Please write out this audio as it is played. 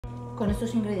Con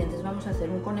estos ingredientes vamos a hacer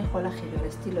un conejo al ajillo al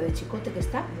estilo de chicote que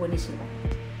está buenísimo.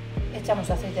 Echamos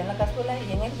aceite en la cazuela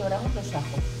y en él doramos los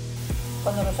ajos.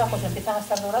 Cuando los ajos empiezan a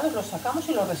estar dorados los sacamos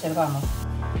y los reservamos.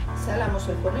 Salamos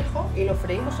el conejo y lo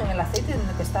freímos en el aceite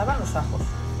donde estaban los ajos.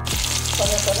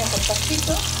 Cuando el conejo está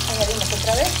frito, añadimos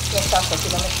otra vez los ajos y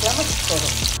lo mezclamos todo.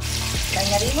 Le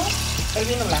añadimos el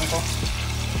vino blanco.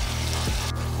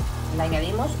 Le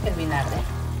añadimos el vinagre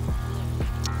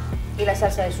y la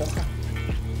salsa de soja.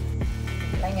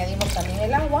 Le añadimos también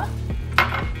el agua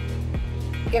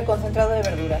y el concentrado de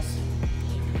verduras.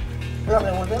 Lo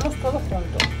revolvemos todo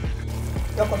junto.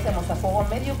 Lo cocemos a fuego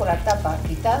medio con la tapa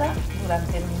quitada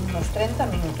durante unos 30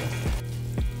 minutos.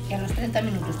 Y a los 30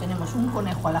 minutos tenemos un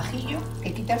conejo al ajillo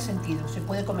que quita el sentido. Se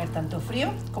puede comer tanto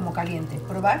frío como caliente.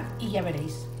 Probar y ya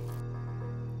veréis.